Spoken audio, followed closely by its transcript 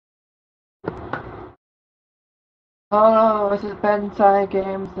Hello, this is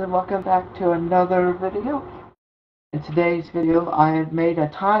Bensciandgames and welcome back to another video. In today's video, I have made a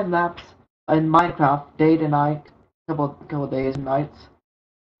time lapse in Minecraft, day to night, couple days and nights,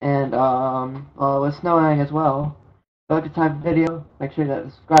 and well, it was snowing as well. So if you type video, make sure that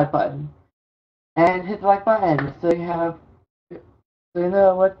the subscribe button and hit the like button so you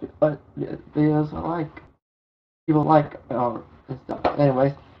know what videos I like, people like, or and stuff.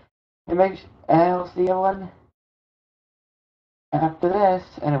 Anyways, and I'll see everyone after this.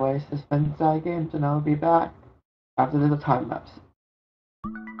 Anyways, this has been Games, and I'll be back after the time lapse.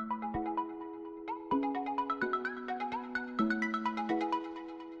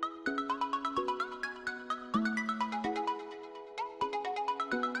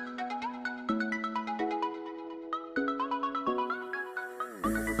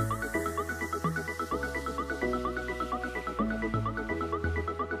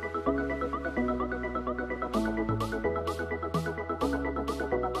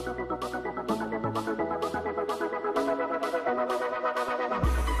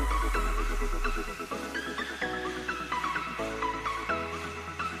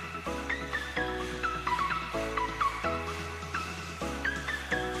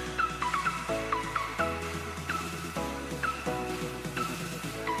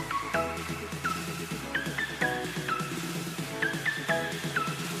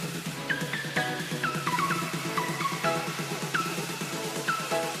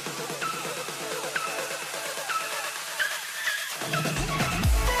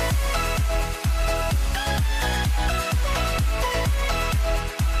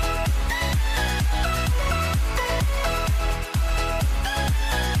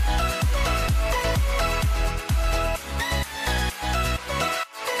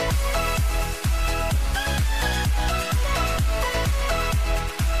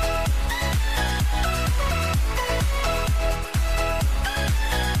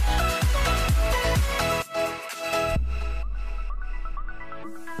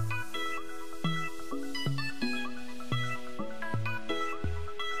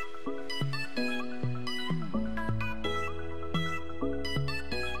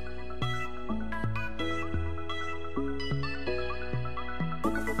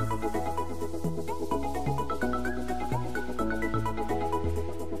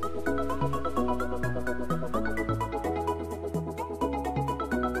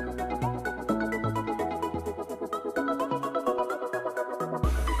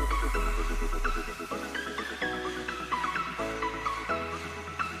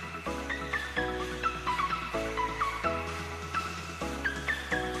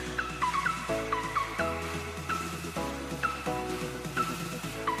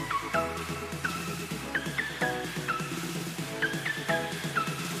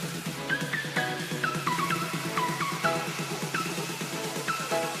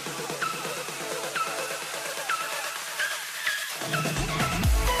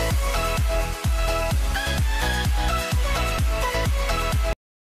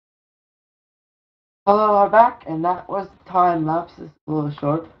 Hello, we're back, and that was the time lapse. It's a little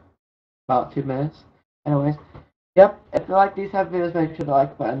short, about 2 minutes. Anyways, yep, if you like these type of videos, make sure to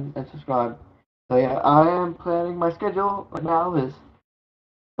like button and subscribe. So yeah, I am planning my schedule right now is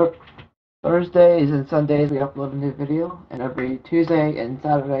Thursdays and Sundays we upload a new video, and every Tuesday and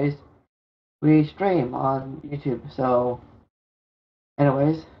Saturdays we stream on YouTube. So,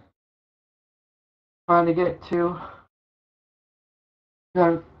 anyways, trying to get to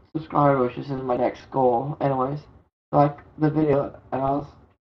 200 subscribers, which is my next goal. Anyways, like the video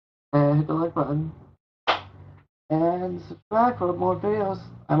and hit the like button and subscribe for more videos.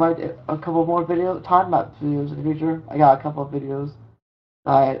 I might do a couple more time lapse videos in the future. I got a couple of videos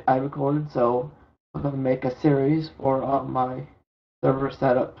that I recorded, so I'm gonna make a series for my server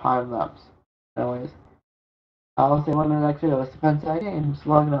setup time lapse. Anyways, I'll see you in the next video. It's Bensciandgames.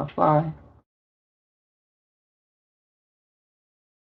 Logging off. Bye.